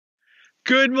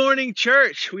Good morning,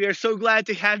 church. We are so glad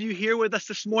to have you here with us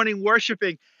this morning,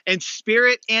 worshiping in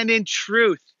spirit and in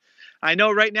truth. I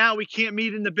know right now we can't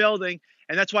meet in the building,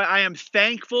 and that's why I am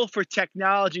thankful for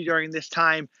technology during this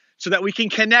time so that we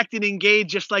can connect and engage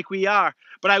just like we are.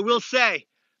 But I will say,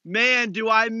 man, do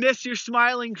I miss your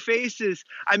smiling faces.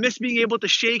 I miss being able to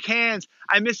shake hands.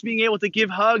 I miss being able to give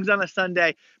hugs on a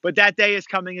Sunday. But that day is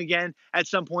coming again at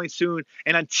some point soon.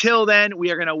 And until then,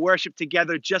 we are going to worship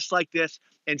together just like this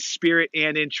in spirit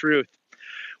and in truth.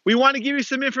 We want to give you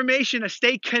some information to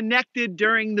stay connected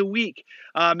during the week.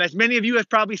 As many of you have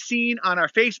probably seen on our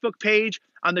Facebook page,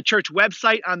 on the church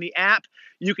website, on the app,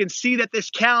 you can see that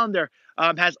this calendar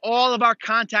has all of our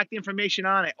contact information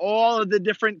on it, all of the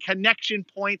different connection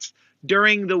points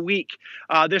during the week.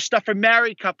 There's stuff for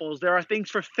married couples. There are things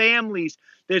for families.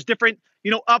 There's different,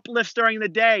 uplifts during the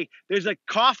day. There's a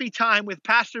coffee time with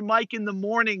Pastor Mike in the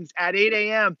mornings at 8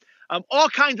 a.m. All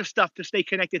kinds of stuff to stay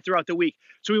connected throughout the week.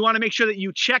 So we want to make sure that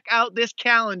you check out this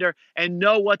calendar and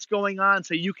know what's going on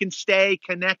so you can stay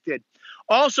connected.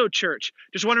 Also, church,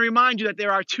 just want to remind you that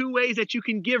there are two ways that you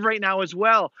can give right now as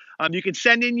well. You can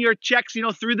send in your checks,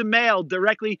 through the mail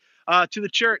directly to the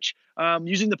church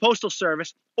using the postal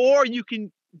service, or you can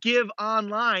give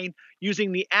online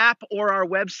using the app or our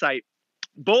website.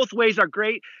 Both ways are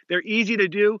great. They're easy to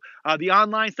do. The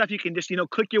online stuff, you can just,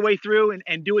 click your way through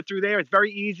and do it through there. It's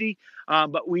very easy.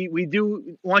 But we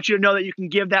do want you to know that you can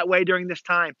give that way during this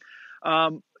time.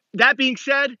 That being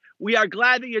said, we are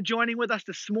glad that you're joining with us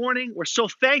this morning. We're so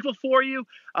thankful for you.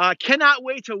 Cannot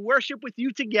wait to worship with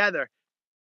you together.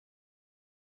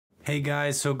 Hey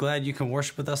guys, so glad you can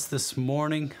worship with us this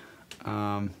morning.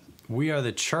 We are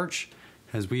the church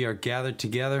as we are gathered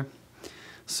together.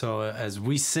 So as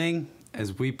we sing,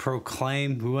 as we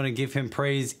proclaim, we want to give him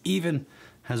praise even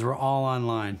as we're all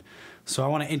online. So I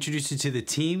want to introduce you to the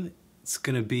team. It's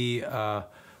going to be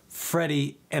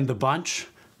Freddie and the bunch.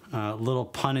 Little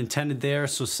pun intended there.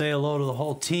 So say hello to the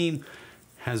whole team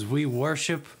as we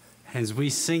worship, as we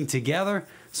sing together.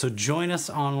 So join us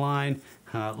online.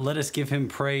 Let us give him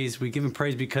praise. We give him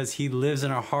praise because he lives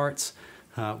in our hearts.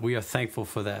 We are thankful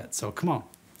for that. So come on.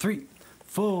 3,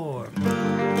 4.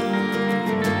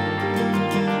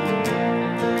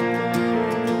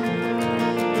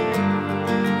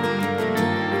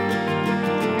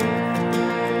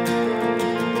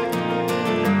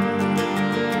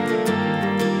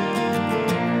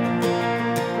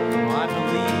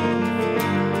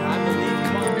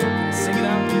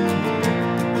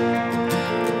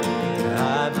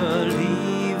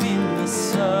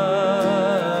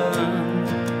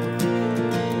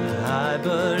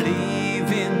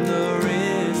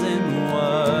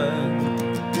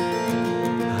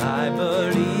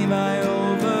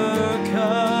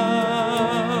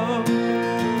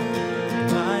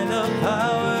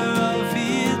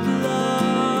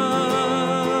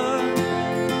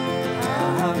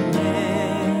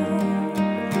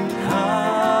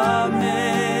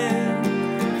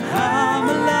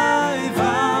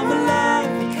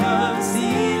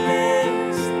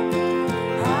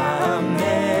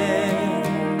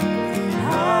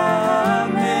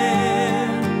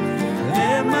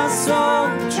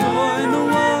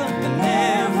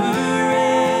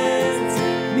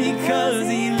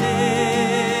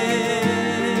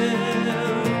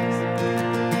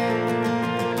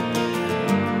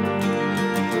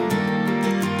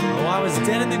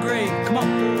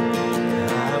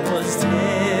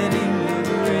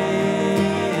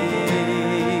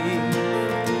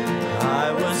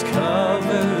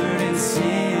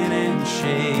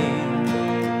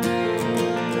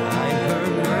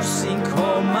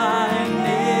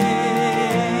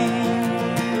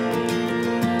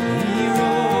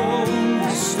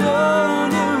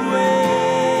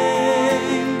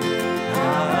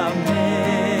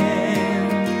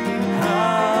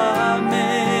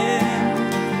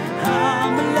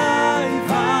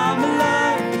 I'm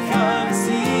alive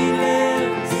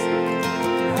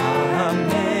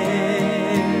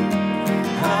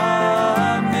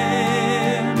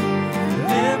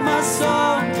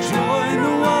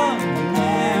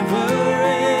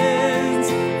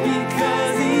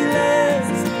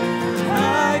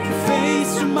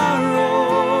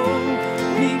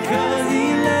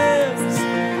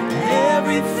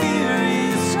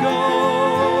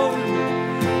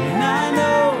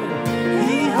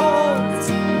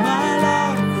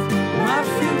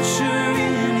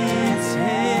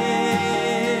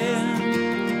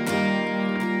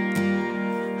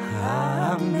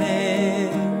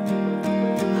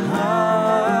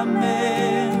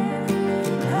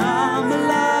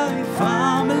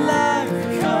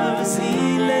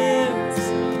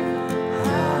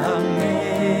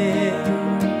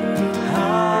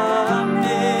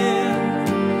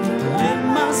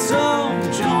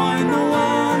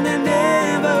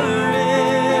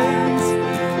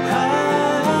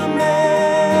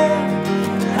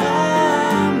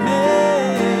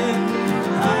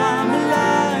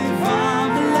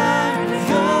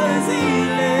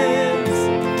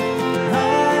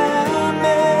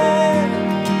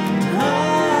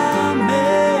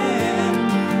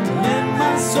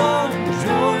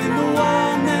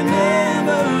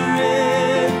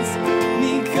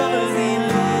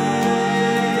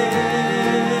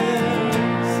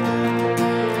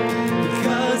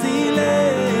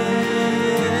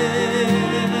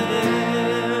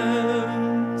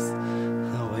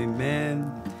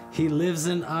He lives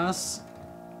in us.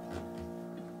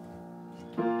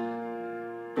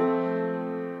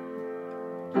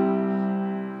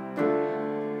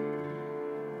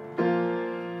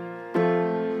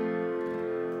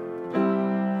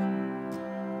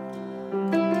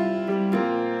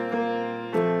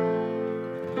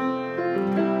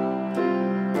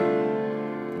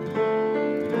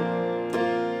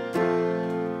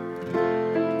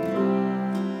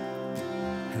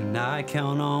 I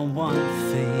count on one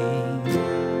thing,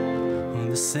 on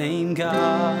the same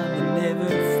God that never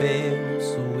fails.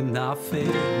 So will not fail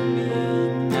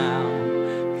me now,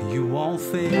 you won't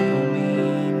fail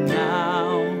me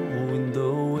now. In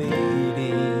the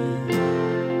waiting,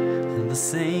 on the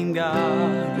same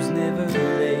God who's never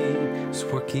late, is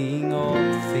working all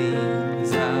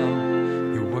things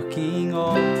out. You're working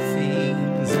all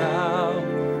things out.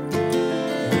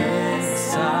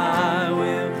 Yes, I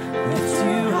will lift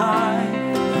you high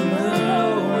in the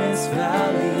lowest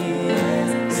valley.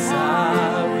 Yes, I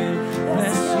will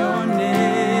bless your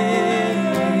name.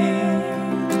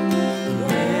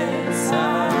 Yes, I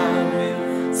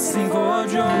will sing for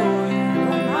joy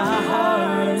when my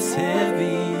heart is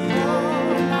heavy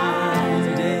all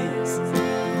my days.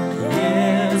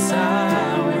 Yes, I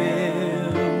will.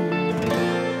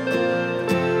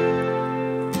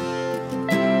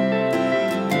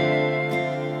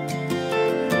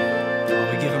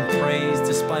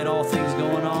 Despite all things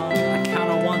going on, I count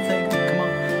on one thing. Come on.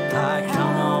 I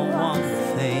count on one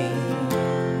thing.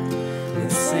 The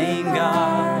same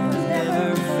God that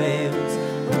never fails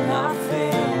will not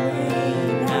fail me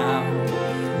now.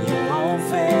 You won't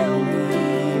fail me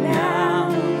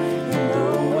now. In the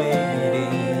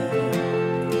waiting,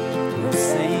 the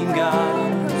same God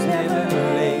who's never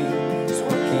late is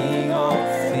working all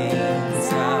things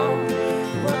out.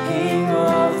 Working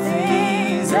all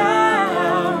things out.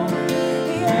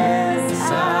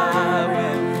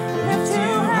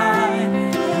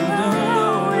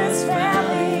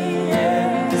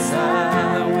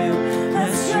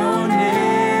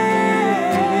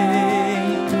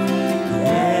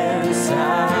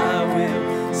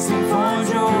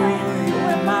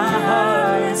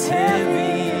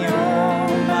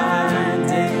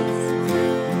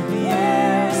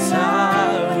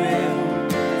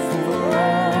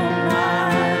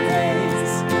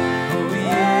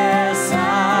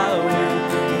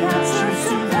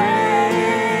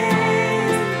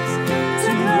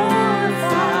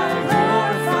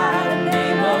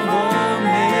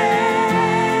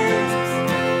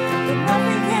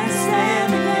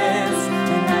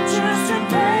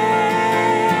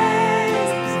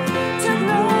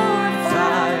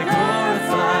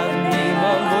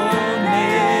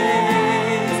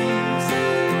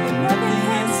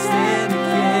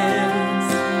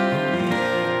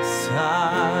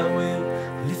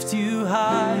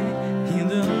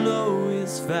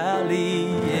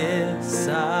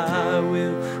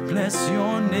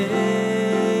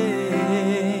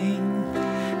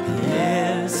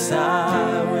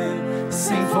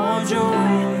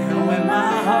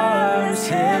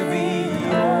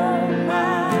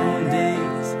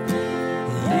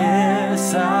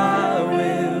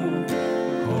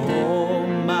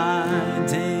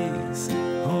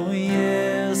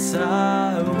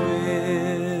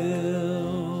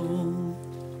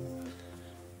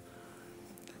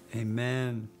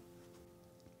 Amen.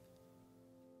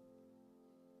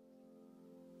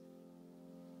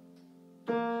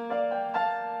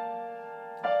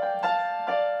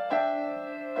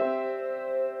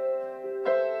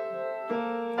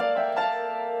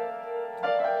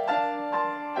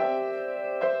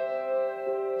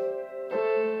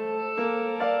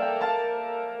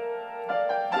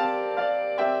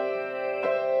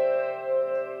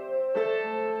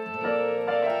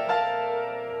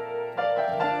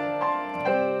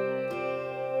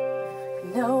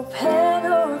 No pen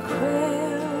or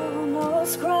quill, no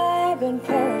scribe in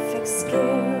perfect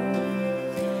skill,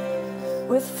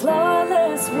 with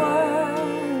flawless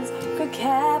words could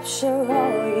capture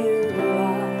all you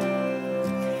are.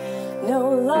 No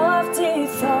lofty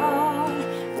thought,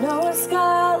 no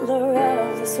scholar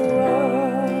of this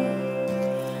world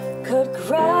could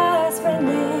grasp an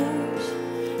inch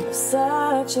of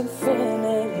such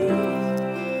infinity.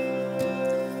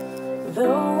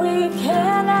 Though we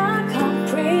cannot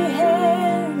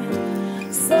comprehend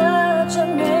such a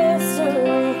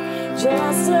mystery,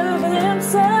 just a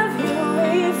glimpse of you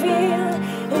revealed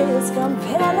is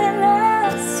compelling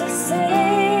us to sing.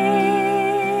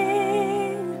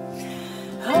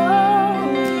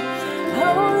 Holy,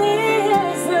 holy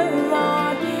is the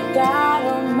Lord God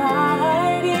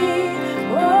Almighty.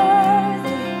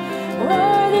 Worthy,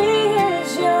 worthy is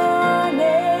your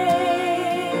name.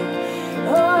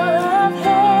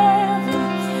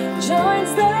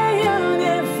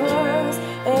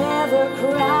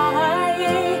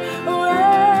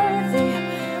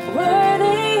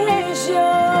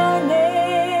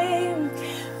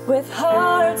 with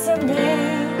hearts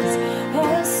amazed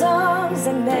and songs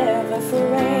that never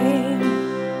frame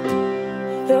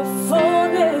the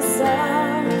fullness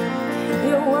of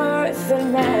your worth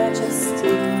and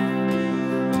majesty.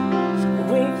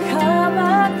 We come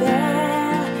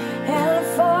again and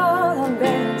fall on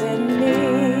bended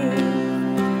knee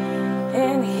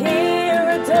and here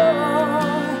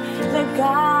adore the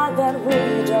God that we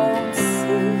don't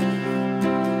see.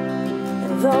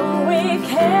 And though we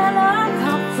cannot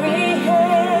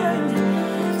comprehend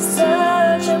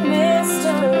such a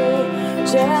mystery,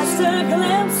 just a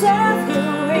glimpse of you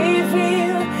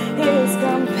reveal is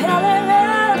compelling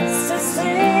us to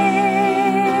sing.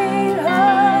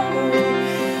 Holy,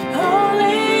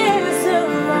 holy is the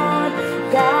Lord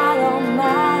God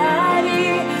Almighty.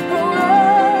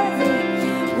 Worthy,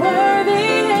 worthy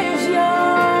is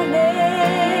your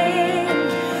name.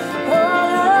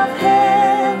 All of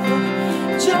heaven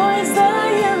joins the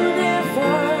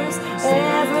universe,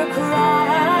 ever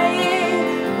crying.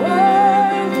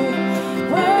 Worthy,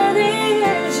 worthy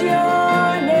is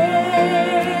your name.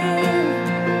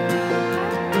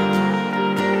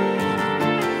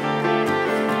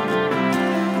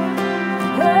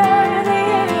 Worthy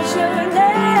is your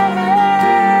name.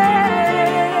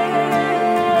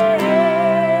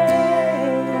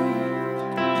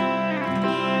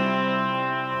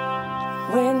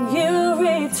 When you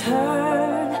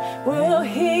return, we'll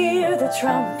hear the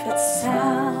trumpet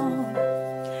sound.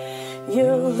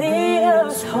 You lead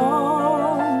us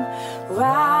home,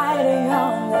 riding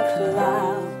on the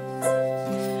clouds,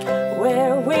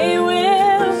 where we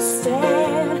will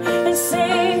stand and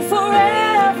sing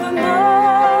forevermore.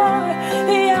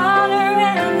 The honor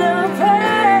and the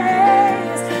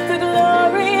praise, the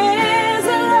glory is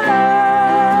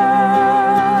ours.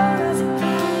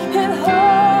 And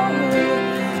holy,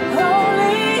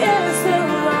 holy is the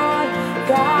Lord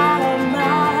God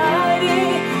Almighty.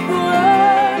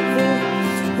 Worthy,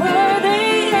 worthy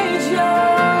is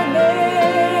your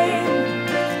name.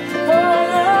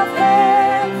 All of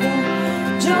heaven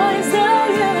joins the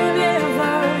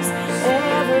universe,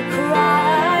 ever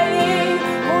crying.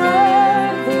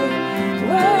 Worthy,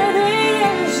 worthy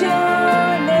is your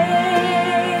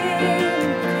name.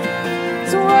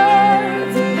 It's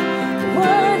worthy,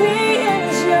 worthy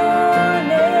is your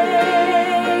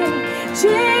name.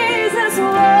 Jesus,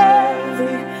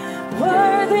 worthy,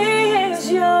 worthy is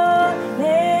your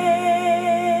name.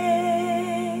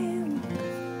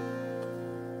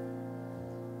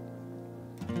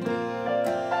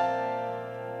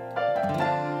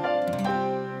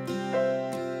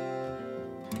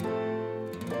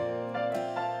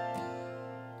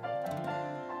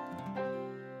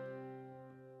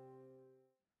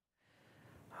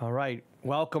 All right,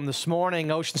 welcome this morning,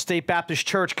 Ocean State Baptist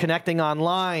Church, connecting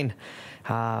online,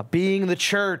 being the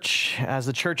church as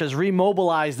the church has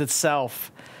remobilized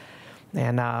itself.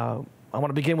 And I want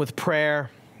to begin with prayer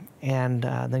and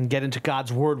then get into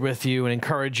God's word with you and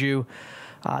encourage you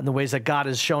in the ways that God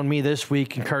has shown me this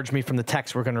week, encourage me from the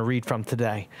text we're going to read from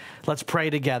today. Let's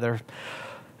pray together.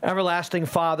 Everlasting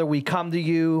Father, we come to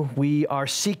you. We are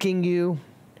seeking you,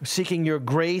 seeking your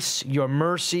grace, your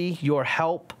mercy, your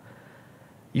help,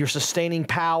 your sustaining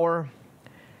power.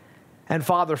 And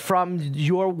Father, from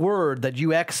your word that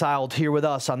you exiled here with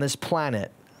us on this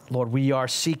planet, Lord, we are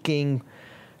seeking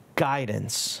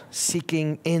guidance,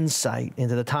 seeking insight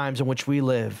into the times in which we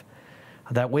live,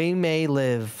 that we may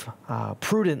live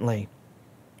prudently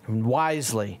and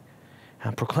wisely,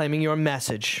 proclaiming your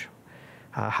message,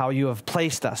 how you have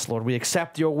placed us, Lord. We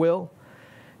accept your will.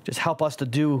 Just help us to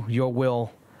do your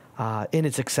will in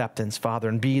its acceptance, Father,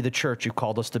 and be the church you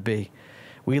called us to be.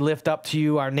 We lift up to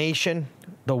you our nation,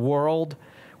 the world.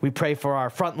 We pray for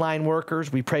our frontline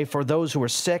workers. We pray for those who are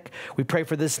sick. We pray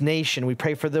for this nation. We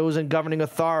pray for those in governing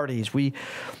authorities. We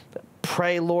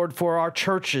pray, Lord, for our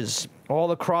churches all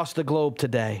across the globe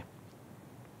today.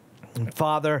 And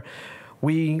Father,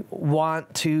 we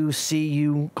want to see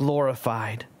you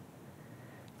glorified.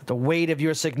 That the weight of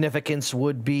your significance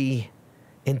would be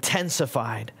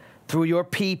intensified through your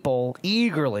people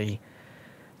eagerly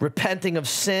repenting of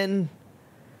sin,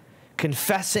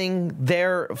 confessing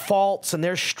their faults and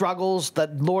their struggles,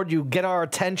 that, Lord, you get our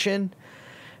attention,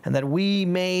 and that we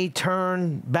may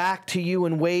turn back to you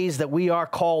in ways that we are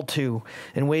called to,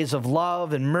 in ways of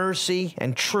love and mercy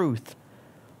and truth.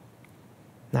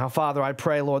 Now, Father, I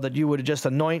pray, Lord, that you would just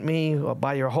anoint me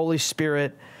by your Holy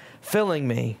Spirit, filling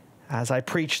me as I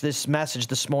preach this message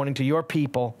this morning to your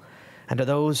people and to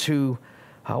those who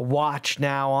watch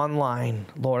now online,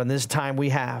 Lord, in this time we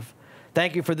have.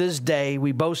 Thank you for this day.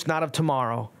 We boast not of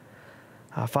tomorrow.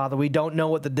 Father, we don't know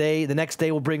what the next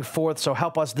day will bring forth, so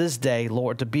help us this day,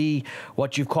 Lord, to be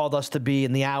what you've called us to be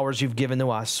in the hours you've given to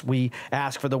us. We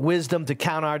ask for the wisdom to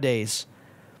count our days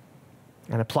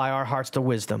and apply our hearts to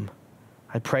wisdom.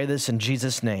 I pray this in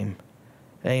Jesus' name.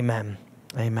 Amen.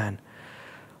 Amen.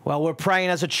 Well, we're praying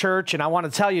as a church, and I want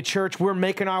to tell you, church, we're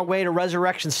making our way to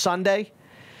Resurrection Sunday,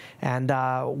 and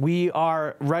we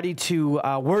are ready to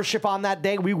worship on that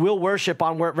day. We will worship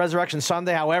on Resurrection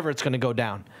Sunday, however it's going to go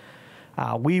down.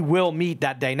 We will meet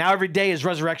that day. Now, every day is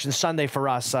Resurrection Sunday for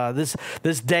us.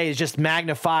 This day is just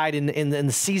magnified in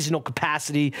the seasonal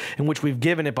capacity in which we've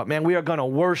given it. But, man, we are going to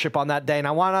worship on that day. And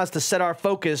I want us to set our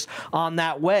focus on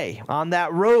that way, on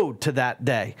that road to that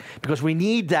day, because we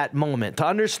need that moment to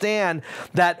understand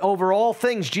that over all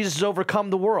things, Jesus has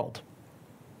overcome the world.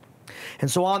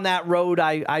 And so on that road,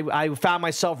 I found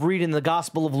myself reading the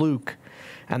Gospel of Luke.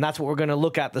 And that's what we're going to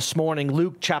look at this morning.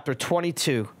 Luke chapter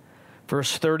 22.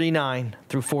 Verse 39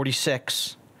 through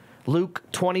 46. Luke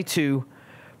 22,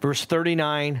 verse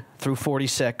 39 through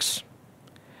 46.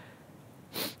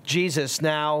 Jesus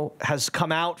now has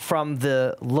come out from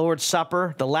the Lord's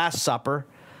Supper, the Last Supper,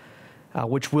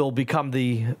 which will become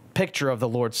the picture of the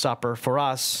Lord's Supper for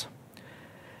us.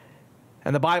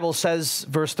 And the Bible says,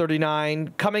 verse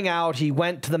 39, coming out, he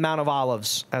went to the Mount of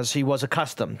Olives as he was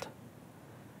accustomed,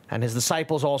 and his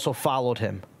disciples also followed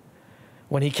him.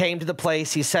 When he came to the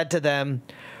place, he said to them,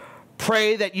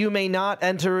 pray that you may not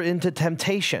enter into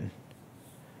temptation.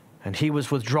 And he was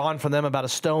withdrawn from them about a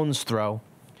stone's throw.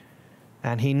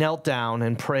 And he knelt down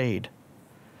and prayed,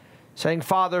 saying,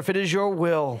 Father, if it is your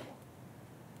will,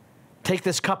 take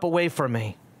this cup away from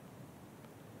me.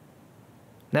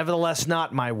 Nevertheless,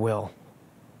 not my will,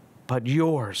 but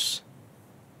yours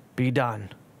be done.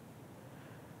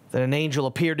 Then an angel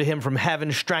appeared to him from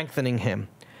heaven, strengthening him.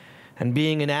 And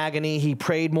being in agony, he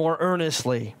prayed more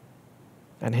earnestly,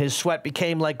 and his sweat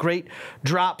became like great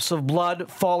drops of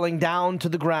blood falling down to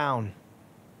the ground.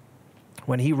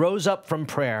 When he rose up from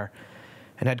prayer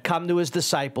and had come to his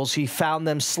disciples, he found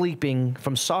them sleeping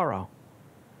from sorrow.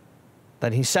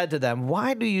 Then he said to them,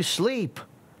 why do you sleep?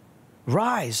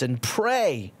 Rise and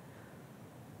pray,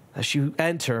 lest you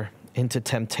enter into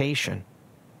temptation.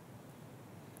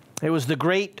 It was the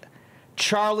great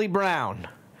Charlie Brown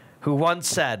who once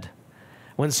said,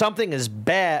 when something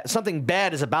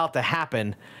bad is about to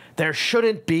happen, there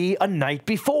shouldn't be a night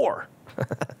before.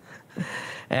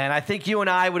 And I think you and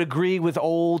I would agree with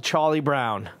old Charlie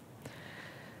Brown.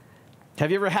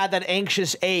 Have you ever had that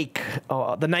anxious ache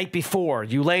the night before?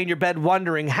 You lay in your bed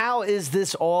wondering, how is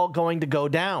this all going to go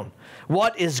down?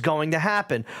 What is going to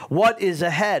happen? What is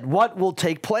ahead? What will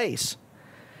take place?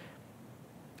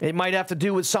 It might have to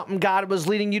do with something God was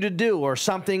leading you to do, or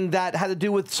something that had to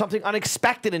do with something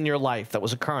unexpected in your life that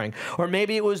was occurring. Or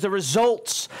maybe it was the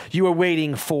results you were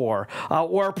waiting for,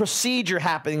 or a procedure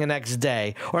happening the next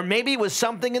day. Or maybe it was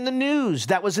something in the news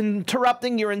that was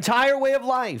interrupting your entire way of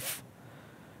life.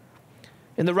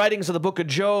 In the writings of the book of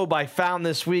Job, I found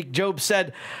this week, Job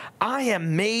said, I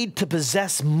am made to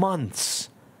possess months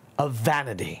of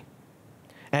vanity,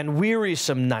 and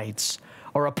wearisome nights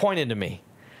are appointed to me.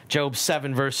 Job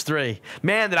 7, verse 3.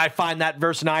 Man, did I find that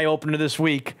verse an eye-opener this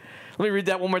week. Let me read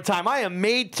that one more time. I am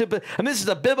made to, and this is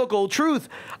a biblical truth,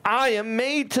 I am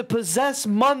made to possess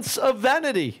months of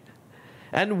vanity,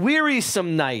 and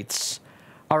wearisome nights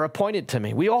are appointed to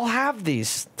me. We all have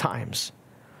these times.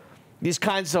 These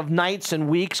kinds of nights and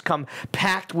weeks come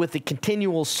packed with a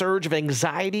continual surge of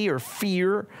anxiety or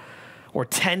fear or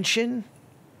tension.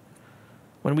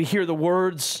 When we hear the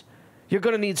words, you're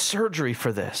going to need surgery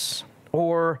for this,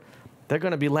 or they're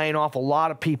going to be laying off a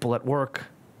lot of people at work,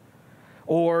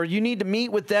 or you need to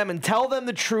meet with them and tell them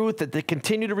the truth that they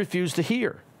continue to refuse to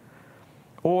hear,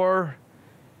 or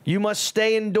you must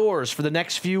stay indoors for the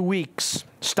next few weeks,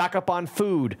 stock up on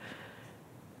food.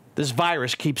 This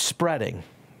virus keeps spreading.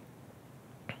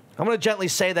 I'm going to gently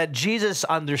say that Jesus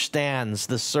understands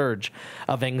the surge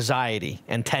of anxiety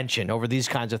and tension over these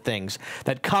kinds of things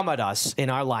that come at us in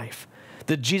our life.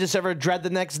 Did Jesus ever dread the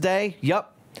next day?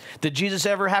 Yup. Did Jesus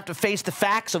ever have to face the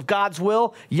facts of God's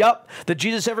will? Yup. Did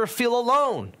Jesus ever feel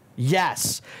alone?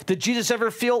 Yes. Did Jesus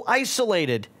ever feel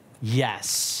isolated?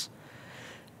 Yes.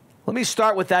 Let me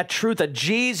start with that truth that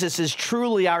Jesus is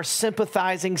truly our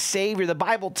sympathizing Savior. The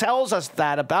Bible tells us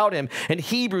that about him. In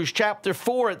Hebrews chapter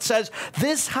 4, it says,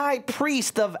 this high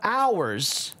priest of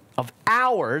ours,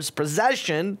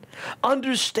 possession,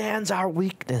 understands our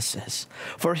weaknesses,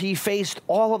 for he faced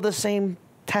all of the same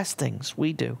testings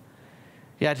we do,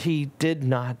 yet he did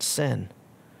not sin.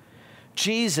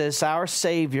 Jesus, our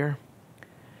Savior,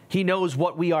 he knows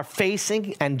what we are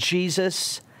facing, and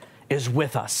Jesus is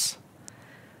with us.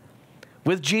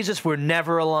 With Jesus, we're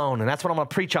never alone. And that's what I'm going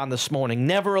to preach on this morning.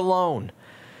 Never alone.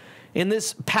 In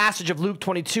this passage of Luke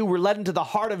 22, we're led into the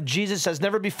heart of Jesus as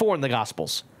never before in the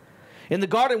Gospels. In the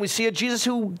garden, we see a Jesus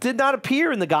who did not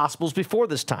appear in the Gospels before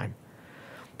this time.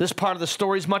 This part of the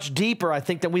story is much deeper, I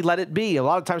think, than we let it be. A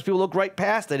lot of times people look right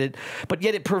past it, but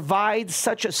yet it provides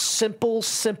such a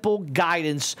simple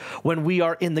guidance when we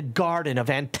are in the garden of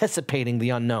anticipating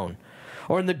the unknown,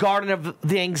 or in the garden of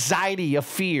the anxiety of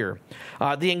fear,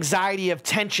 the anxiety of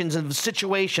tensions and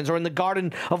situations, or in the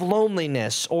garden of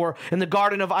loneliness, or in the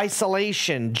garden of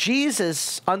isolation.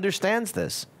 Jesus understands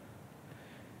this.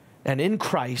 And in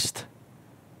Christ,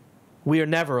 we are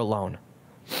never alone.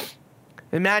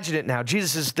 Imagine it now.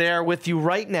 Jesus is there with you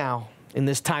right now in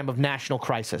this time of national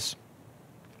crisis.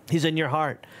 He's in your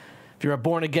heart. If you're a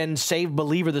born-again, saved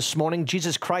believer this morning,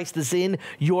 Jesus Christ is in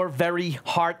your very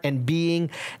heart and being,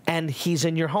 and He's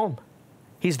in your home.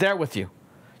 He's there with you.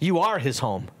 You are His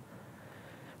home.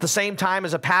 At the same time,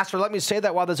 as a pastor, let me say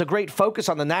that while there's a great focus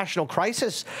on the national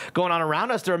crisis going on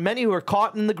around us, there are many who are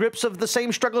caught in the grips of the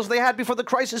same struggles they had before the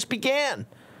crisis began.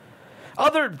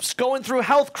 Others going through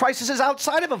health crises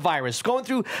outside of a virus, going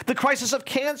through the crisis of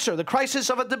cancer, the crisis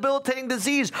of a debilitating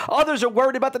disease. Others are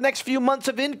worried about the next few months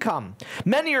of income.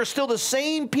 Many are still the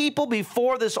same people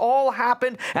before this all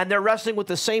happened, and they're wrestling with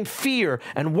the same fear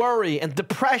and worry and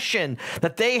depression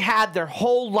that they had their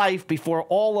whole life before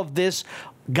all of this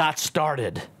got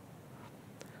started.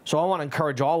 So I want to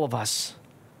encourage all of us,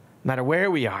 no matter where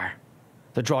we are,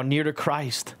 to draw near to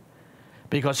Christ,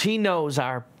 because He knows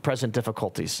our present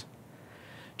difficulties.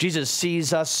 Jesus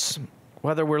sees us,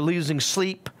 whether we're losing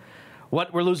sleep,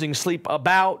 what we're losing sleep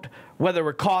about, whether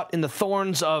we're caught in the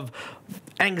thorns of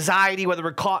anxiety, whether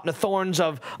we're caught in the thorns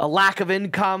of a lack of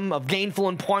income, of gainful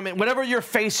employment, whatever you're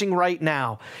facing right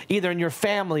now, either in your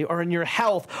family or in your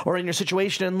health or in your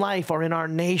situation in life or in our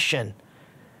nation,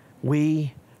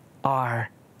 we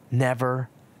are never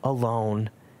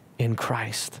alone in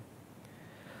Christ.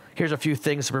 Here's a few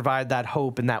things to provide that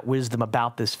hope and that wisdom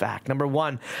about this fact. Number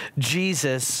one,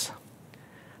 Jesus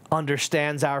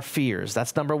understands our fears.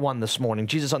 That's number one this morning.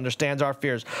 Jesus understands our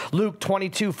fears. Luke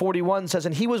 22:41 says,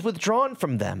 and He was withdrawn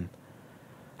from them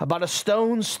about a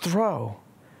stone's throw,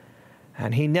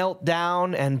 and He knelt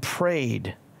down and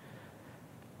prayed.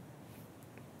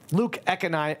 Luke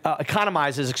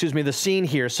economizes, the scene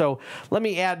here. So let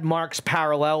me add Mark's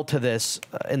parallel to this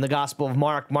in the Gospel of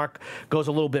Mark. Mark goes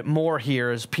a little bit more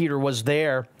here as Peter was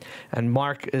there, and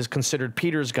Mark is considered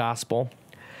Peter's gospel.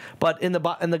 But in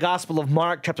the Gospel of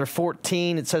Mark, chapter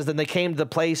 14, it says, then they came to the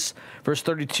place, verse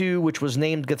 32, which was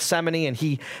named Gethsemane, and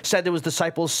He said to His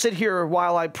disciples, sit here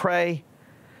while I pray.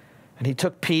 And He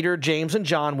took Peter, James, and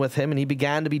John with Him, and He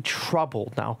began to be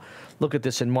troubled. Now, look at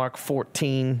this in Mark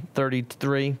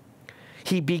 14:33.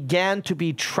 He began to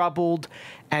be troubled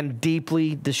and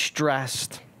deeply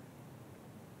distressed.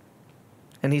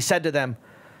 And He said to them,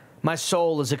 my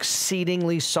soul is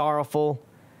exceedingly sorrowful,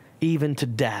 even to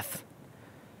death.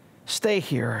 Stay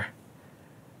here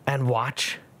and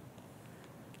watch.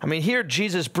 Here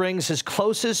Jesus brings His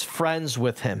closest friends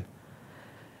with Him,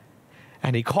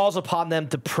 and He calls upon them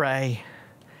to pray.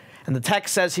 And the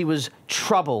text says He was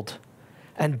troubled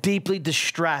and deeply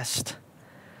distressed,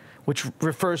 which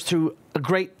refers to a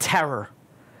great terror,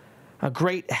 a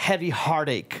great heavy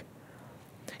heartache.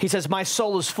 He says, my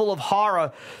soul is full of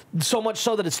horror, so much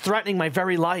so that it's threatening my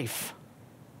very life.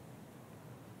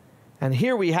 And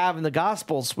here we have in the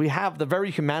Gospels, we have the very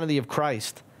humanity of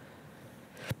Christ.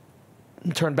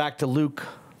 Turn back to Luke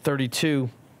 22.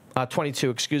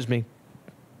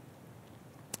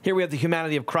 Here we have the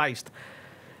humanity of Christ.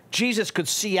 Jesus could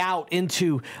see out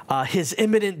into His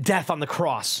imminent death on the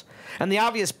cross. And the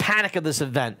obvious panic of this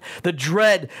event, the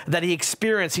dread that He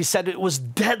experienced, He said it was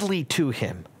deadly to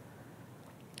Him.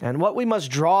 And what we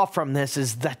must draw from this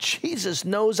is that Jesus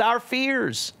knows our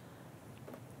fears.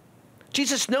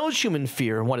 Jesus knows human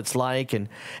fear and what it's like and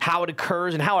how it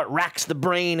occurs and how it racks the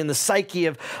brain and the psyche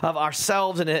of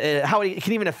ourselves and how it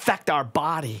can even affect our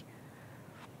body.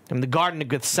 In the Garden of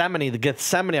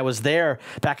Gethsemane, I was there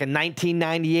back in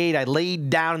 1998. I laid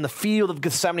down in the field of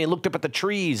Gethsemane and looked up at the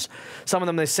trees. Some of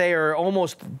them, they say, are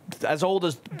almost as old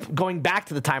as going back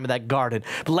to the time of that garden.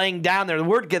 But laying down there, the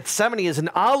word Gethsemane is an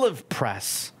olive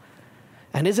press.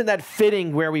 And isn't that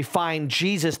fitting where we find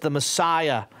Jesus, the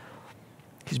Messiah?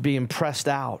 He's being pressed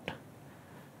out.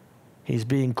 He's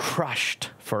being crushed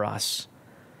for us.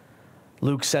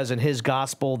 Luke says in his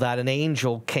gospel that an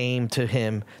angel came to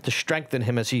him to strengthen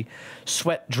him as he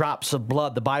sweat drops of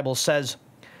blood. The Bible says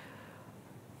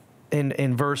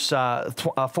in verse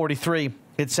 43,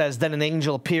 it says, then an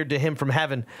angel appeared to him from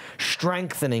heaven,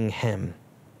 strengthening him.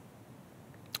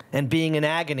 And being in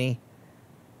agony,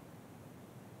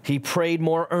 he prayed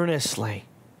more earnestly,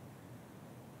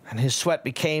 and his sweat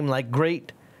became like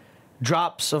great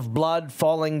drops of blood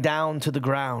falling down to the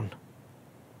ground.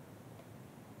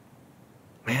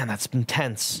 Man, that's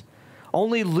intense.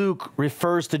 Only Luke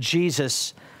refers to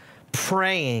Jesus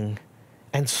praying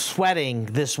and sweating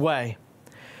this way.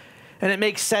 And it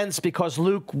makes sense because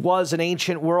Luke was an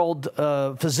ancient world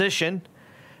physician.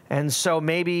 And so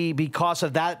maybe because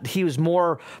of that, he was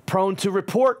more prone to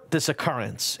report this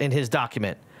occurrence in his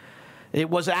document. It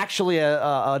was actually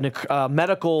a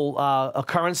medical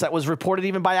occurrence that was reported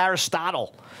even by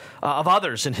Aristotle of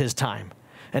others in his time.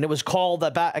 And it was called,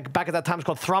 back at that time, it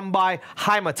was called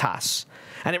thrombohematos.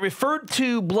 And it referred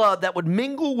to blood that would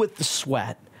mingle with the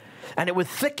sweat. And it would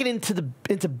thicken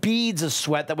into beads of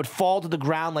sweat that would fall to the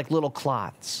ground like little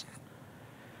clots.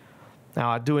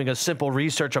 Now, doing a simple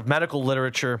research of medical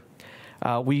literature,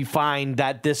 we find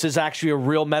that this is actually a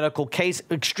real medical case,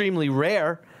 extremely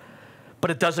rare, but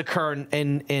it does occur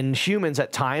in humans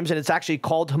at times, and it's actually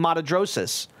called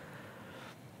hematidrosis.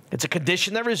 It's a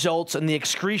condition that results in the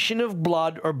excretion of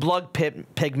blood or blood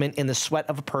pigment in the sweat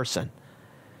of a person.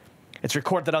 It's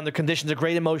recorded that under conditions of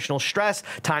great emotional stress,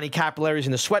 tiny capillaries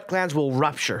in the sweat glands will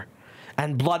rupture,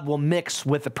 and blood will mix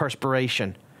with the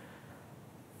perspiration.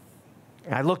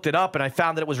 I looked it up, and I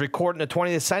found that it was recorded in the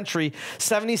 20th century.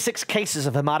 76 cases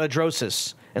of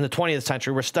hematidrosis in the 20th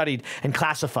century were studied and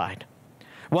classified.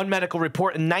 One medical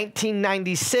report in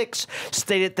 1996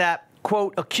 stated that,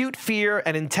 quote, acute fear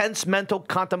and intense mental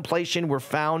contemplation were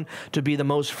found to be the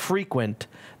most frequent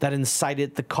that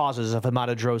incited the causes of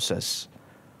hematidrosis.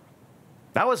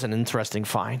 That was an interesting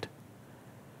find.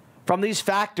 From these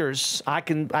factors, I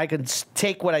can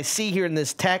take what I see here in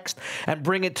this text and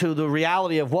bring it to the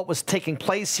reality of what was taking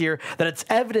place here, that it's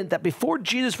evident that before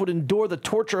Jesus would endure the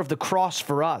torture of the cross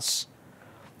for us,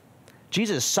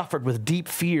 Jesus suffered with deep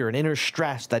fear and inner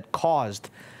stress that caused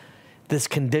this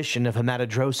condition of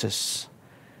hematidrosis.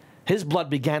 His blood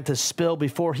began to spill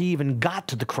before he even got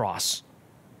to the cross.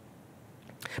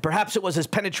 Perhaps it was his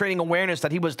penetrating awareness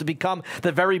that he was to become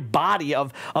the very body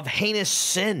of heinous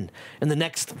sin in the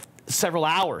next several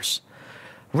hours.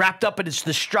 Wrapped up in its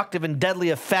destructive and deadly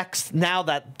effects, now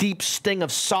that deep sting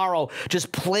of sorrow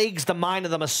just plagues the mind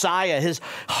of the Messiah. His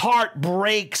heart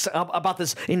breaks about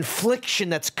this infliction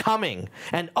that's coming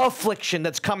and affliction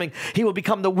that's coming. He will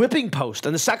become the whipping post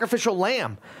and the sacrificial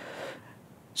lamb,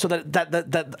 so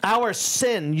that our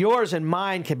sin, yours and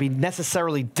mine, can be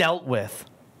necessarily dealt with.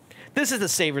 This is the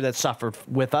Savior that suffered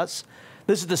with us.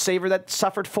 This is the Savior that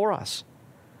suffered for us.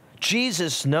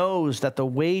 Jesus knows that the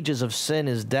wages of sin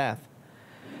is death,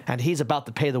 and he's about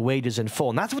to pay the wages in full.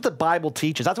 And that's what the Bible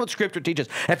teaches. That's what Scripture teaches.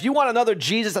 If you want another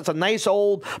Jesus that's a nice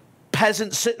old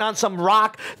peasant sitting on some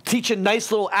rock teaching nice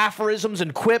little aphorisms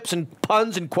and quips and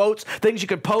puns and quotes, things you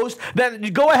can post, then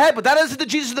you go ahead, but that isn't the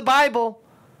Jesus of the Bible.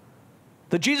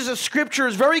 The Jesus of Scripture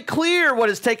is very clear what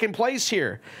is taking place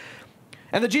here.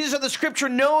 And the Jesus of the Scripture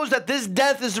knows that this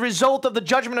death is the result of the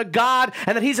judgment of God,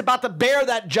 and that he's about to bear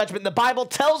that judgment. The Bible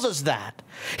tells us that.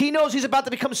 He knows he's about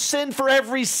to become sin for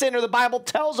every sinner. The Bible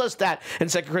tells us that in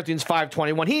 2 Corinthians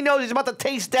 5:21. He knows he's about to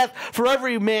taste death for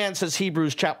every man, says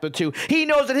Hebrews chapter 2. He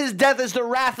knows that his death is the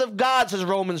wrath of God, says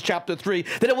Romans chapter 3.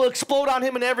 That it will explode on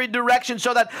him in every direction,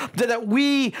 so that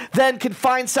we then can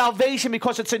find salvation,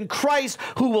 because it's in Christ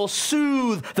who will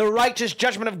soothe the righteous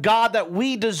judgment of God that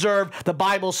we deserve. The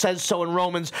Bible says so in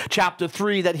Romans chapter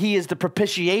 3, that he is the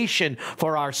propitiation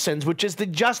for our sins, which is the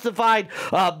justified,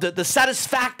 the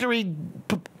satisfactory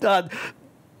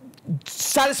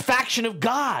satisfaction of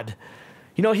God.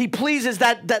 You know, he pleases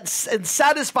that and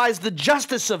satisfies the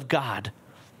justice of God.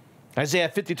 Isaiah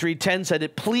 53:10 said,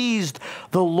 it pleased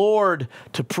the Lord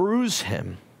to bruise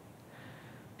him.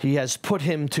 He has put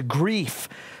him to grief,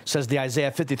 says the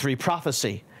Isaiah 53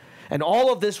 prophecy. And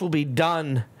all of this will be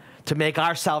done to make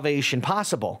our salvation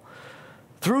possible.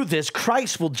 Through this,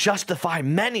 Christ will justify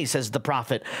many, says the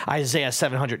prophet Isaiah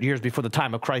 700 years before the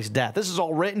time of Christ's death. This is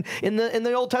all written in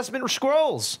the Old Testament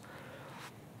scrolls.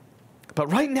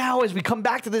 But right now, as we come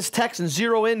back to this text and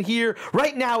zero in here,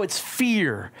 right now it's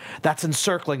fear that's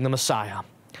encircling the Messiah.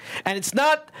 And it's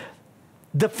not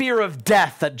the fear of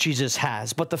death that Jesus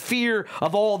has, but the fear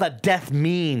of all that death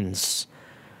means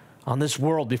on this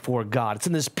world before God. It's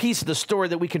in this piece of the story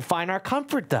that we can find our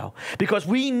comfort, though, because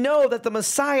we know that the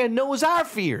Messiah knows our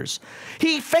fears.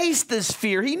 He faced this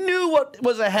fear. He knew what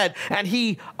was ahead, and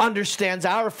he understands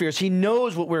our fears. He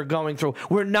knows what we're going through.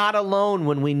 We're not alone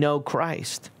when we know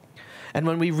Christ. And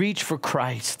when we reach for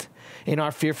Christ in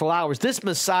our fearful hours, this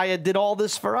Messiah did all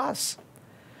this for us.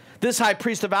 This high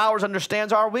priest of ours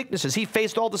understands our weaknesses. He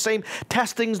faced all the same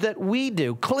testings that we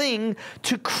do. Cling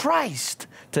to Christ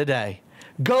today.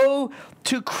 Go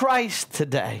to Christ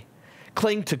today.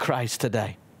 Cling to Christ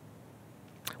today.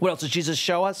 What else does Jesus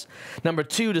show us? Number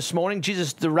 2 this morning,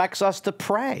 Jesus directs us to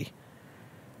pray.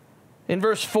 In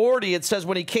verse 40, it says,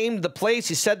 when he came to the place,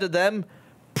 he said to them,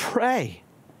 pray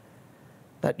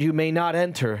that you may not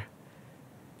enter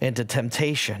into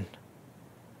temptation.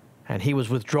 And he was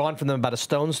withdrawn from them about a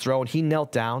stone's throw, and he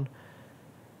knelt down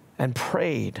and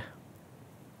prayed.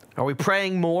 Are we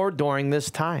praying more during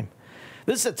this time?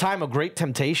 This is a time of great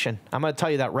temptation. I'm going to tell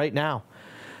you that right now.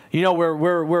 You know,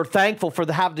 we're thankful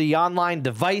for have the online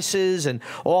devices and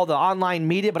all the online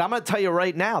media, but I'm going to tell you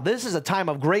right now, this is a time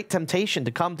of great temptation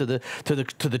to come to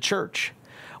the church.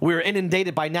 We're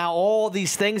inundated by now all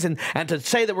these things, and to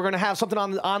say that we're going to have something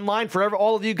online for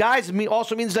all of you guys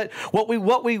also means that what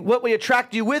we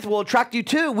attract you with will attract you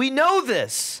to. We know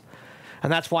this, and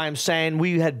that's why I'm saying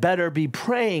we had better be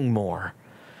praying more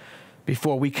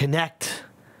before we connect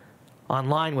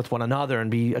online with one another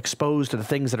and be exposed to the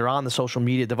things that are on the social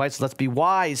media devices. Let's be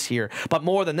wise here. But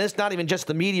more than this, not even just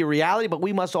the media reality, but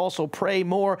we must also pray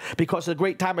more because of the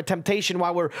great time of temptation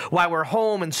while we're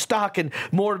home and stuck, and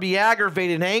more to be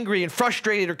aggravated and angry and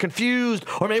frustrated or confused,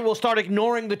 or maybe we'll start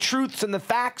ignoring the truths and the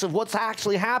facts of what's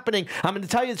actually happening. I'm going to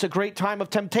tell you, it's a great time of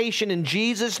temptation, and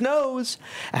Jesus knows,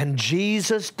 and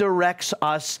Jesus directs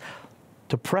us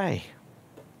to pray.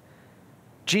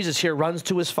 Jesus here runs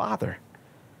to his Father.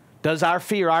 Does our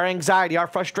fear, our anxiety, our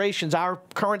frustrations, our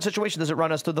current situation, does it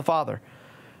run us to the Father?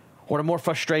 Or to more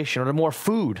frustration, or to more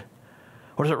food?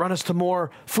 Or does it run us to more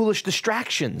foolish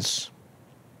distractions?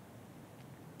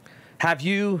 Have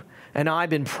you and I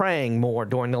been praying more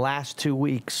during the last 2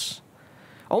 weeks?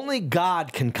 Only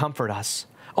God can comfort us.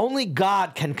 Only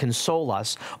God can console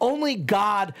us. Only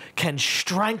God can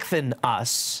strengthen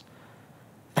us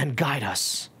and guide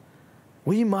us.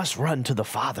 We must run to the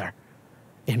Father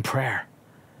in prayer.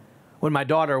 When my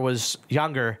daughter was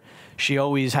younger, she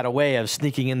always had a way of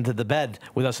sneaking into the bed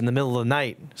with us in the middle of the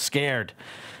night, scared.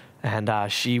 And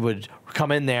she would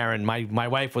come in there, and my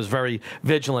wife was very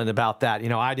vigilant about that. You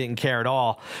know, I didn't care at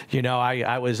all. You know,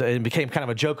 it became kind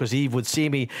of a joke because Eve would see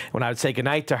me. When I would say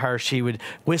goodnight to her, she would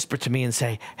whisper to me and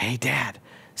say, "Hey, Dad,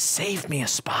 save me a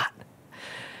spot."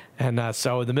 And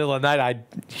so in the middle of the night, I'd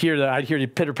hear the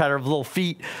pitter-patter of little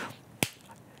feet.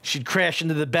 She'd crash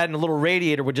into the bed, and a little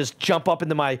radiator would just jump up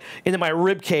into my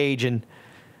rib cage, and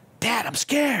Dad, I'm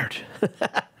scared.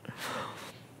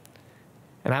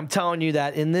 And I'm telling you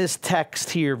that in this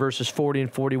text here, verses 40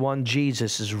 and 41,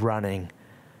 Jesus is running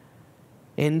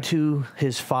into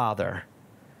his Father,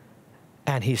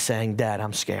 and he's saying, Dad,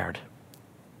 I'm scared.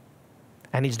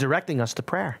 And he's directing us to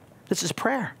prayer. This is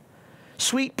prayer.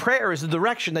 Sweet prayer is the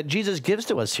direction that Jesus gives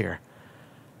to us here.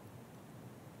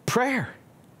 Prayer.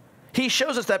 He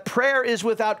shows us that prayer is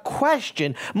without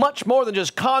question much more than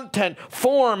just content,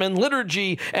 form, and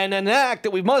liturgy and an act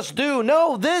that we must do.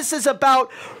 No, this is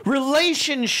about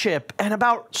relationship and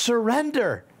about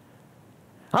surrender.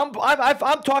 I'm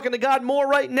talking to God more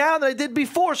right now than I did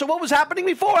before. So what was happening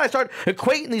before? I started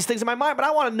equating these things in my mind,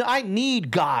 but I need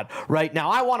God right now.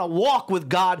 I want to walk with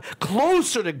God,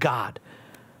 closer to God.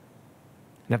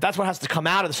 And if that's what has to come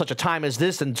out of such a time as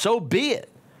this, then so be it.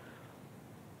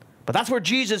 But that's where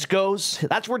Jesus goes.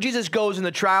 That's where Jesus goes in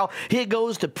the trial. He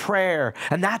goes to prayer,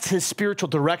 and that's his spiritual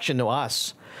direction to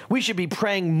us. We should be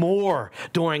praying more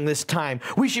during this time.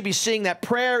 We should be seeing that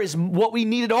prayer is what we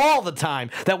needed all the time,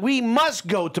 that we must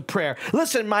go to prayer.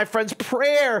 Listen, my friends,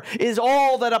 prayer is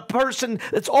all that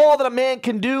it's all that a man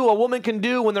can do, a woman can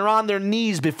do when they're on their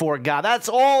knees before God. That's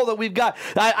all that we've got.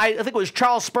 I think it was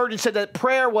Charles Spurgeon said that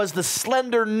prayer was the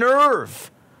slender nerve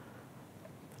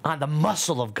on the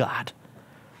muscle of God.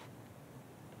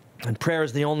 And prayer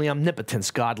is the only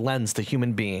omnipotence God lends to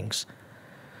human beings.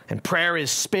 And prayer is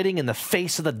spitting in the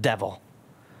face of the devil.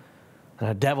 And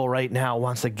the devil right now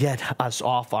wants to get us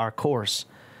off our course.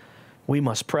 We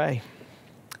must pray.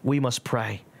 We must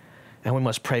pray. And we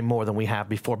must pray more than we have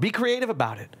before. Be creative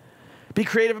about it. Be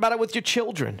creative about it with your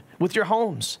children, with your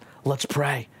homes. Let's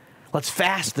pray. Let's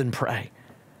fast and pray.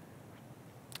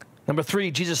 Number 3,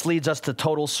 Jesus leads us to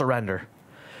total surrender,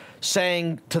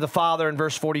 saying to the Father in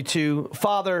verse 42,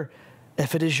 Father,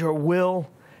 if it is your will,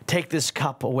 take this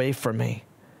cup away from me.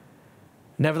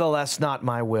 Nevertheless, not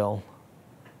my will,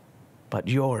 but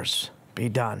yours be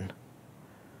done.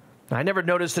 Now, I never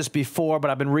noticed this before, but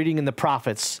I've been reading in the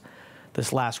prophets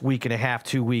this last week and a half,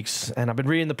 2 weeks, and I've been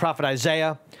reading the prophet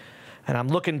Isaiah, and I'm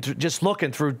looking through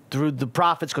the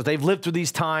prophets because they've lived through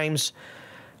these times.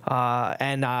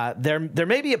 There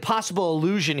may be a possible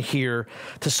allusion here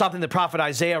to something the prophet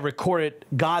Isaiah recorded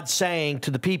God saying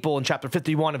to the people in chapter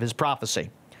 51 of his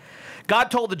prophecy. God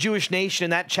told the Jewish nation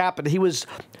in that chapter that he was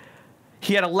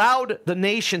He had allowed the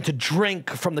nation to drink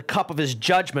from the cup of his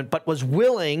judgment, but was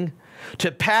willing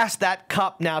to pass that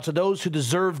cup now to those who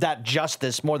deserved that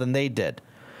justice more than they did.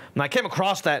 And I came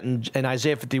across that in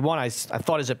Isaiah 51. I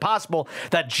thought, is it possible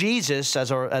that Jesus, as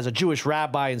a Jewish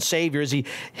rabbi and savior, is he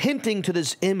hinting to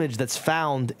this image that's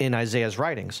found in Isaiah's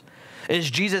writings? Is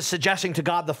Jesus suggesting to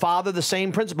God the Father the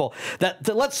same principle, that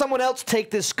to let someone else take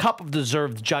this cup of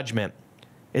deserved judgment?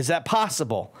 Is that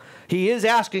possible? He is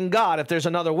asking God if there's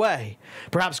another way.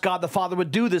 Perhaps God the Father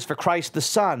would do this for Christ the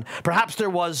Son. Perhaps there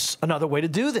was another way to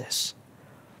do this.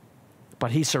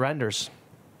 But he surrenders.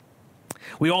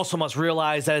 We also must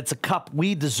realize that it's a cup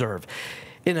we deserve.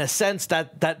 In a sense,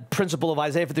 that principle of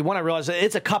Isaiah 51, I realize that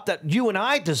it's a cup that you and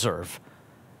I deserve.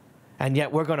 And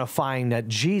yet we're going to find that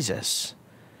Jesus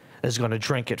is going to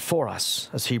drink it for us.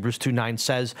 As Hebrews 2:9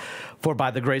 says, for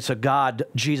by the grace of God,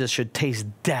 Jesus should taste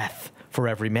death for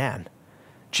every man.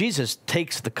 Jesus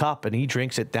takes the cup and he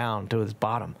drinks it down to its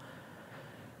bottom.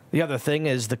 The other thing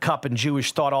is the cup in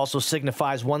Jewish thought also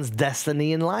signifies one's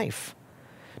destiny in life.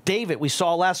 David, we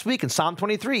saw last week in Psalm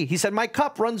 23, he said, my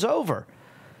cup runs over.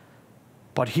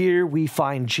 But here we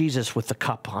find Jesus with the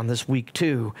cup on this week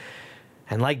too.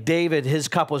 And like David, his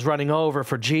cup was running over.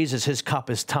 For Jesus, his cup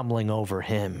is tumbling over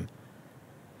him.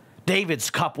 David's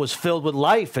cup was filled with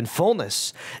life and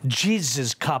fullness.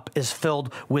 Jesus' cup is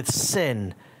filled with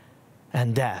sin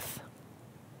and death.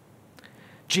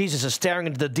 Jesus is staring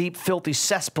into the deep, filthy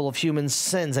cesspool of human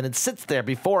sins, and it sits there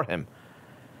before him.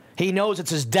 He knows it's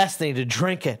his destiny to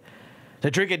drink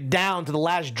it down to the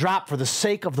last drop for the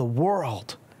sake of the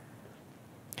world.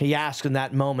 He asks in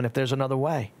that moment if there's another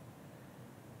way.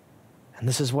 And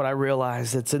this is what I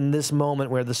realize. It's in this moment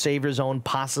where the Savior's own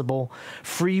possible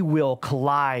free will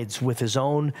collides with his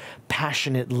own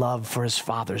passionate love for his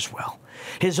Father's will.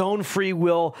 His own free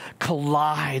will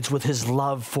collides with his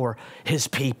love for his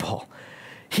people.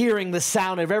 Hearing the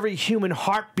sound of every human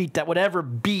heartbeat that would ever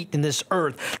beat in this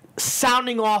earth,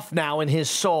 sounding off now in his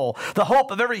soul. The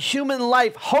hope of every human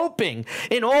life, hoping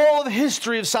in all the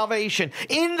history of salvation.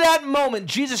 In that moment,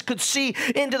 Jesus could see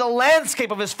into the landscape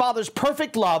of his Father's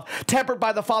perfect love, tempered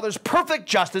by the Father's perfect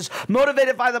justice,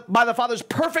 motivated by the Father's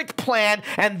perfect plan,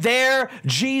 and there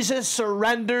Jesus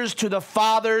surrenders to the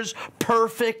Father's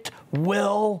perfect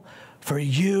will for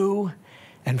you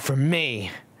and for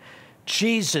me.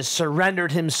 Jesus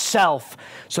surrendered himself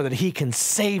so that he can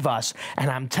save us. And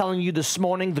I'm telling you this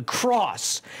morning, the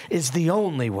cross is the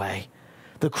only way.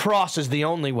 The cross is the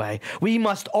only way. We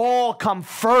must all come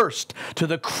first to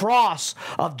the cross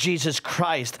of Jesus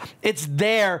Christ. It's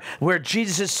there where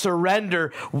Jesus'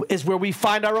 surrender is where we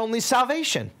find our only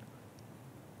salvation.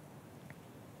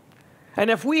 And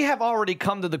if we have already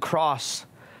come to the cross,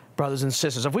 brothers and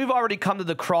sisters, if we've already come to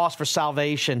the cross for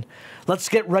salvation, let's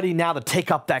get ready now to take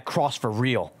up that cross for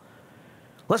real.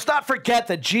 Let's not forget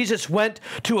that Jesus went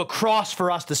to a cross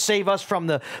for us to save us from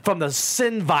the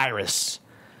sin virus.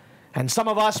 And some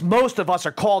of us, most of us,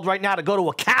 are called right now to go to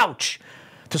a couch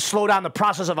to slow down the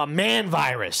process of a man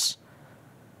virus.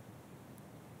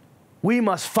 We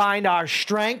must find our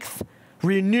strength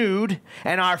renewed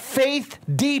and our faith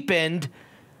deepened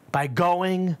by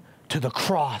going to the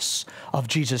cross of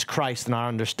Jesus Christ in our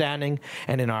understanding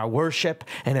and in our worship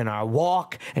and in our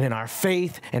walk and in our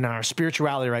faith and in our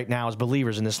spirituality right now as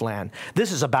believers in this land.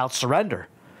 This is about surrender.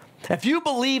 If you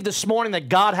believe this morning that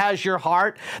God has your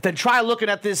heart, then try looking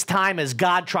at this time as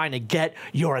God trying to get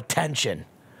your attention.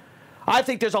 I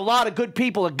think there's a lot of good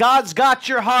people. God's got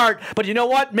your heart, but you know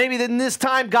what? Maybe in this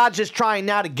time, God's just trying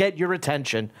now to get your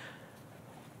attention.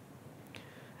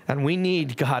 And we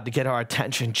need God to get our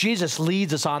attention. Jesus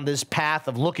leads us on this path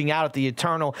of looking out at the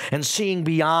eternal and seeing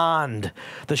beyond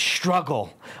the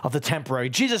struggle of the temporary.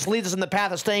 Jesus leads us in the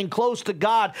path of staying close to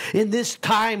God in this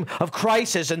time of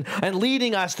crisis and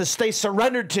leading us to stay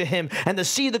surrendered to him and to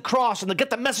see the cross and to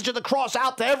get the message of the cross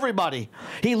out to everybody.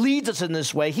 He leads us in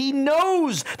this way. He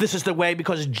knows this is the way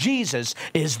because Jesus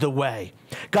is the way.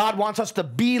 God wants us to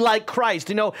be like Christ.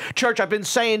 You know, church, I've been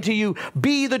saying to you,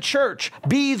 be the church.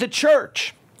 Be the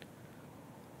church.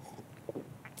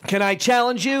 Can I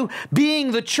challenge you?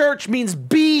 Being the church means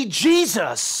be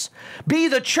Jesus. Be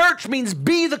the church means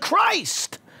be the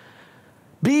Christ.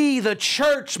 Be the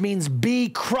church means be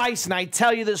Christ. And I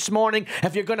tell you this morning,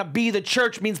 if you're going to be the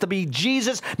church means to be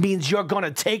Jesus, means you're going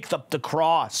to take up the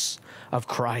cross of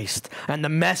Christ and the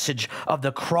message of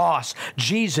the cross.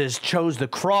 Jesus chose the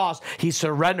cross. He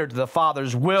surrendered to the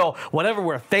Father's will. Whatever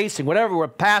we're facing, whatever we're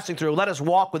passing through, let us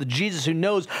walk with Jesus who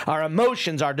knows our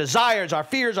emotions, our desires, our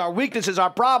fears, our weaknesses, our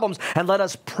problems, and let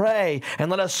us pray and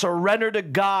let us surrender to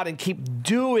God and keep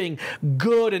doing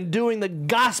good and doing the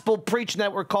gospel preaching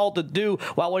that we're called to do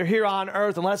while we're here on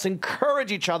earth. And let us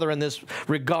encourage each other in this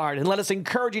regard. And let us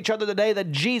encourage each other today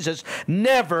that Jesus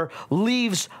never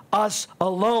leaves us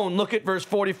alone. Look at verse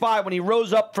 45. When he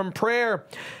rose up from prayer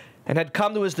and had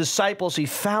come to his disciples, he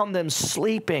found them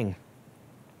sleeping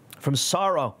from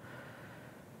sorrow.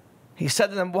 He said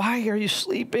to them, "Why are you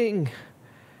sleeping?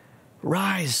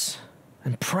 Rise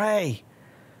and pray,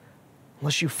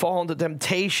 lest you fall into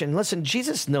temptation." Listen,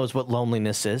 Jesus knows what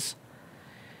loneliness is.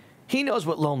 He knows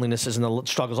what loneliness is in the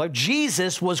struggles of life.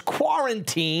 Jesus was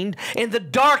quarantined in the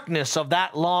darkness of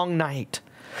that long night,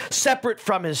 separate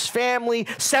from his family,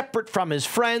 separate from his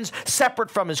friends, separate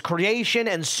from his creation,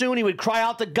 and soon he would cry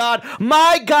out to God,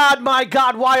 my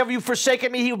God, why have you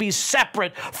forsaken me?" He would be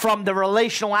separate from the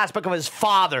relational aspect of his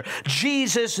Father.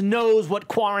 Jesus knows what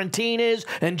quarantine is,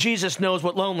 and Jesus knows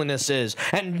what loneliness is.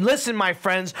 And listen, my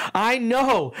friends, I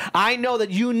know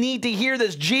that you need to hear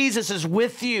this. Jesus is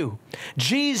with you.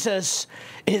 Jesus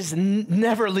is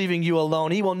never leaving you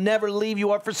alone. He will never leave you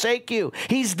or forsake you.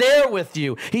 He's there with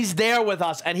you. He's there with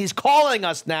us, and he's calling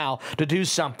us now to do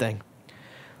something.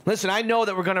 Listen, I know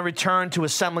that we're going to return to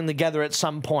assembling together at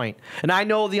some point. And I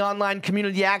know the online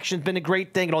community action has been a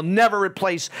great thing. It'll never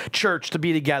replace church to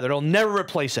be together. It'll never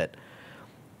replace it.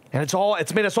 And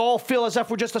it's made us all feel as if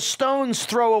we're just a stone's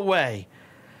throw away.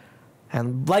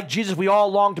 And like Jesus, we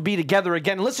all long to be together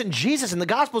again. Listen, Jesus in the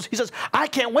Gospels, he says, I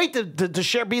can't wait to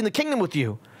share, be in the kingdom with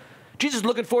you. Jesus is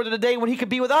looking forward to the day when he could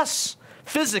be with us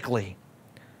physically.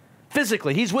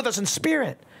 Physically, he's with us in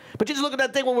spirit. But Jesus is looking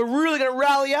at that day when we're really going to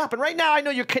rally up. And right now, I know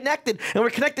you're connected, and we're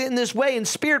connected in this way in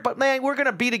spirit. But man, we're going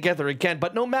to be together again.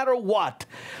 But no matter what,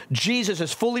 Jesus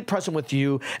is fully present with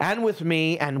you and with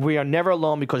me, and we are never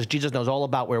alone because Jesus knows all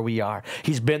about where we are.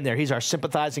 He's been there. He's our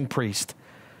sympathizing priest.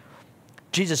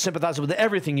 Jesus sympathizes with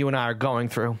everything you and I are going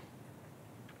through.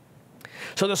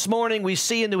 So this morning we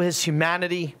see into his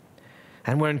humanity,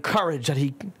 and we're encouraged that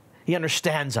he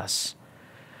understands us.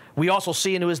 We also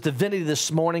see into his divinity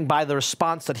this morning by the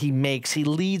response that he makes. He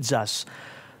leads us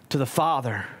to the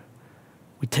Father.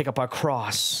 We take up our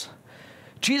cross.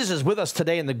 Jesus is with us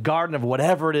today in the garden of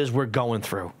whatever it is we're going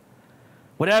through,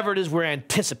 whatever it is we're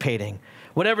anticipating,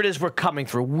 whatever it is we're coming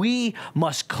through. We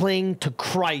must cling to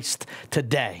Christ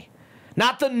today.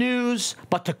 Not the news,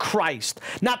 but to Christ.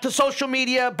 Not to social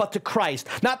media, but to Christ.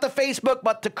 Not to Facebook,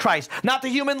 but to Christ. Not to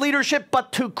human leadership,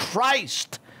 but to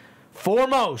Christ.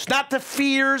 Foremost. Not to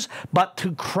fears, but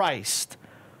to Christ.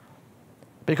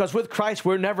 Because with Christ,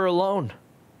 we're never alone.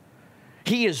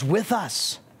 He is with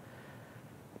us.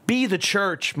 Be the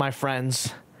church, my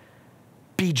friends.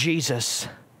 Be Jesus.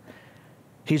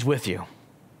 He's with you.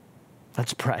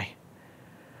 Let's pray.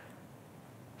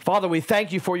 Father, we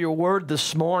thank you for your word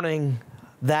this morning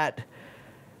that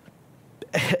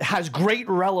has great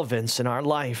relevance in our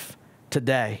life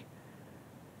today.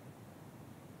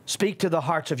 Speak to the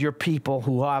hearts of your people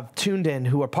who have tuned in,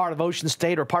 who are part of Ocean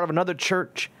State or part of another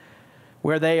church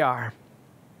where they are,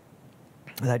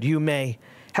 that you may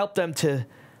help them to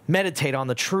meditate on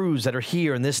the truths that are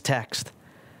here in this text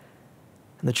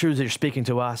and the truths that you're speaking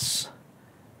to us.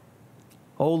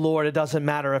 Oh, Lord, it doesn't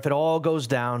matter if it all goes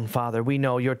down, Father. We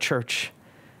know your church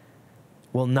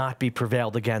will not be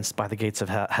prevailed against by the gates of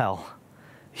hell.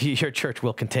 Your church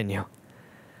will continue.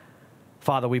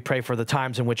 Father, we pray for the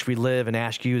times in which we live and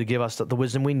ask you to give us the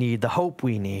wisdom we need, the hope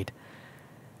we need.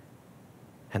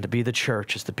 And to be the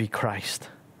church is to be Christ.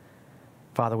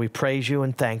 Father, we praise you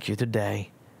and thank you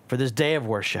today for this day of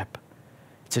worship.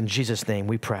 It's in Jesus' name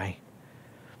we pray.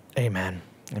 Amen.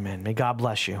 Amen. May God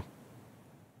bless you.